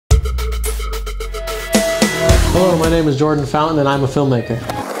Hello, my name is Jordan Fountain and I'm a filmmaker.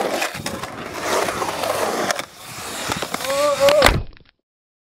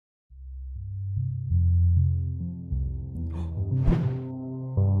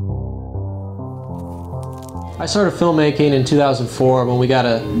 I started filmmaking in 2004 when we got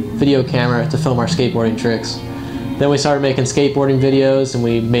a video camera to film our skateboarding tricks. Then we started making skateboarding videos and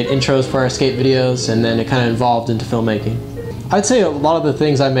we made intros for our skate videos, and then it kind of evolved into filmmaking. I'd say a lot of the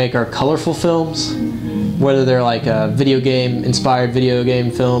things I make are colorful films, whether they're like video game inspired video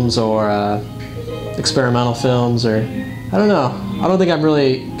game films or experimental films, or I don't know. I don't think I'm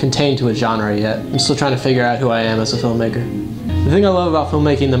really contained to a genre yet. I'm still trying to figure out who I am as a filmmaker. The thing I love about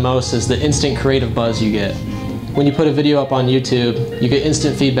filmmaking the most is the instant creative buzz you get. When you put a video up on YouTube, you get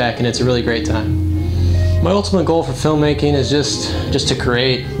instant feedback and it's a really great time. My ultimate goal for filmmaking is just to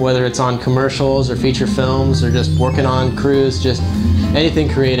create, whether it's on commercials or feature films or just working on crews, just anything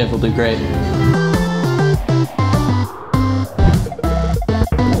creative will be great.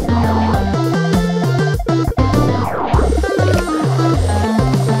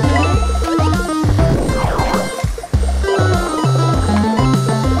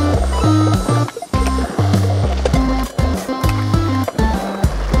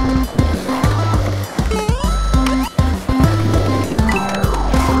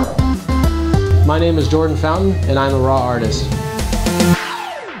 My name is Jordan Fountain, and I'm a raw artist.